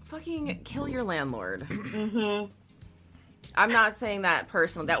God. Fucking kill your landlord. Mm-hmm. I'm not saying that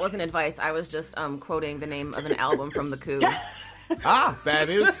personally. That wasn't advice. I was just quoting the name of an album from The Coup. That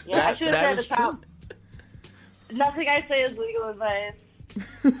is I should have said is the top. Nothing I say is legal advice.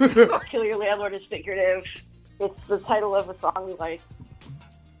 Kill your landlord is figurative. It's the title of a song you like.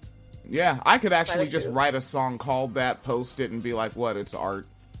 Yeah, I could actually just write a song called that, post it, and be like, what? It's art.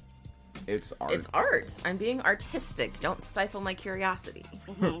 It's art. It's art. I'm being artistic. Don't stifle my curiosity.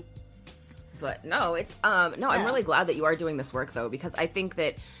 Mm-hmm. But no, it's I'm really glad that you are doing this work though, because I think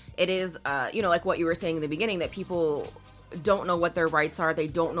that it is like what you were saying in the beginning, that people don't know what their rights are, they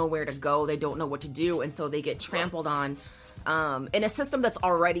don't know where to go, they don't know what to do, and so they get trampled on in a system that's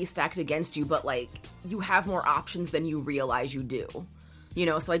already stacked against you, but like you have more options than you realize you do.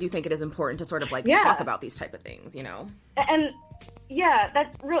 So I do think it is important to sort of like talk about these type of things, And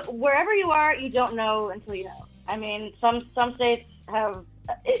that's real. Wherever you are, you don't know until you know. I mean, some states have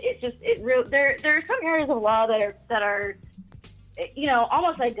there are some areas of law that are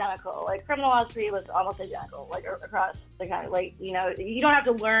almost identical. Like criminal law for you is almost identical, like across the country. Like you don't have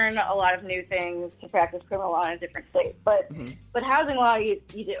to learn a lot of new things to practice criminal law in a different state. But housing law you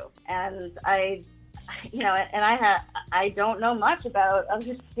do, and I don't know much about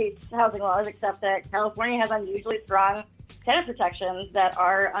other states' housing laws except that California has unusually strong tenant protections that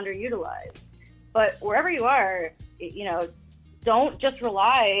are underutilized. But wherever you are, don't just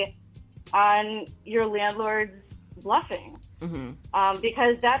rely on your landlord's bluffing,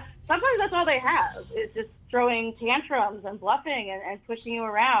 because sometimes that's all they have is just throwing tantrums and bluffing and pushing you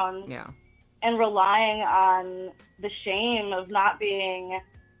around, and relying on the shame of not being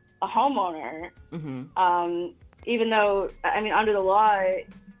a homeowner. Even though, under the law,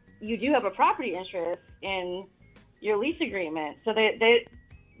 you do have a property interest in your lease agreement, so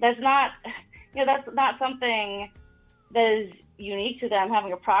that's not something that is unique to them,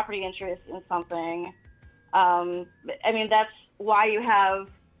 having a property interest in something. That's why you have,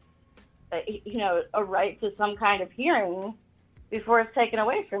 a right to some kind of hearing before it's taken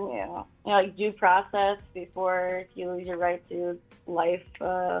away from you. Like due process before you lose your right to life,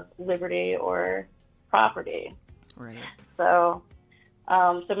 liberty, or property. Right. So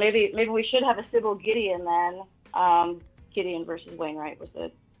maybe we should have a civil Gideon then. Gideon versus Wainwright was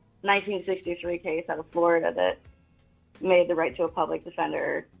a 1963 case out of Florida that made the right to a public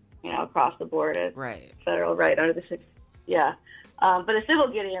defender, across the board a federal right under the sixth. Yeah. But a civil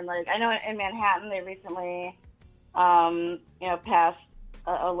Gideon, like I know in Manhattan, they recently, passed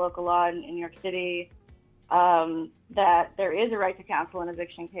a local law in New York City that there is a right to counsel in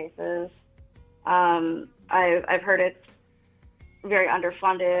eviction cases. I've heard it's very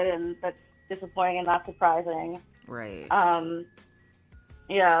underfunded, and that's disappointing and not surprising. Right.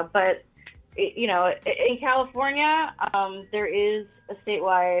 But in California, there is a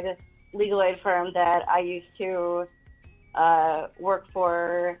statewide legal aid firm that I used to work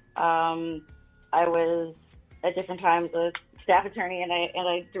for. I was at different times a staff attorney, and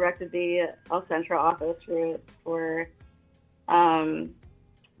I directed the El Centro office for a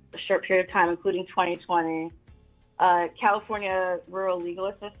short period of time, including 2020. California Rural Legal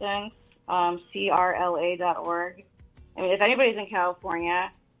Assistance, CRLA.org. If anybody's in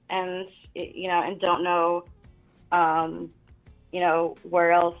California and don't know,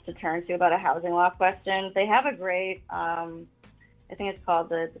 where else to turn to about a housing law question, they have a great, I think it's called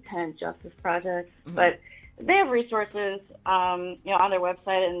the Tenant Justice Project, but they have resources, on their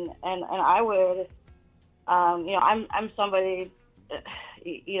website, and I would, I'm somebody,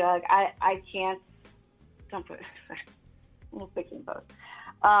 I can't, don't put, I'm fixing post.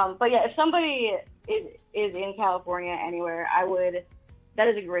 But yeah, if somebody is in California anywhere, that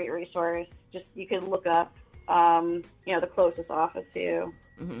is a great resource. Just, you could look up, the closest office to you.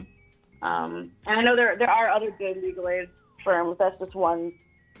 And I know there are other good legal aid firms. That's just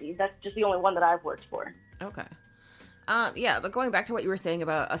the only one that I've worked for. Okay. But going back to what you were saying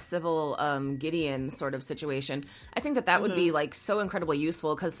about a civil Gideon sort of situation, I think that would be like so incredibly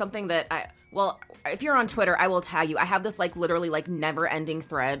useful, because something that if you're on Twitter, I will tag you. I have this like literally like never ending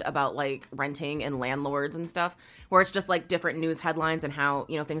thread about like renting and landlords and stuff, where it's just like different news headlines and how,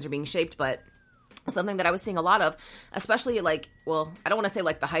 things are being shaped. But something that I was seeing a lot of, especially like, I don't want to say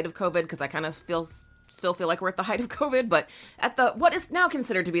like the height of COVID, because I kind of still feel like we're at the height of COVID, but at what is now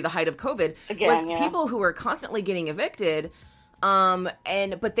considered to be the height of COVID, was people who were constantly getting evicted,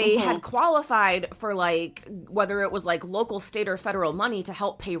 But they had qualified for like whether it was like local, state, or federal money to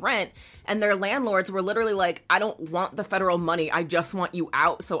help pay rent, and their landlords were literally like, I don't want the federal money, I just want you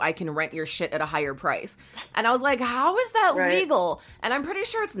out so I can rent your shit at a higher price. And I was like, how is that legal? And I'm pretty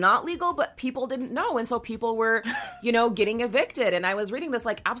sure it's not legal, but people didn't know, and so people were, you know, getting evicted. And I was reading this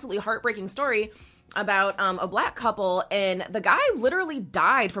like absolutely heartbreaking story about a black couple, and the guy literally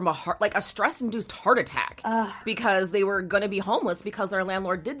died from a stress-induced heart attack because they were going to be homeless because their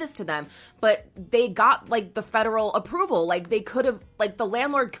landlord did this to them. But they got like the federal approval, like they could have, like the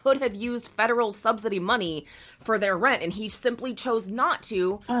landlord could have used federal subsidy money for their rent, and he simply chose not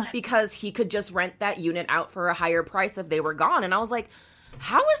to because he could just rent that unit out for a higher price if they were gone. And I was like,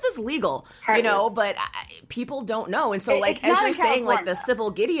 how is this legal? You know, but people don't know. And so, like, as you're saying, like, the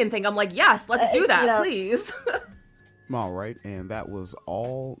civil Gideon thing, I'm like, yes, let's do that, please. All right, and that was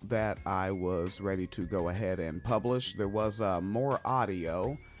all that I was ready to go ahead and publish. There was more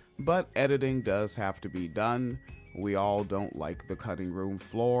audio, but editing does have to be done. We all don't like the cutting room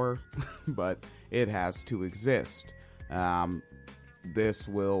floor, but it has to exist. This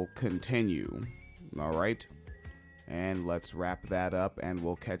will continue, all right? And let's wrap that up, and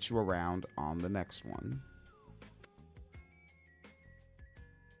we'll catch you around on the next one.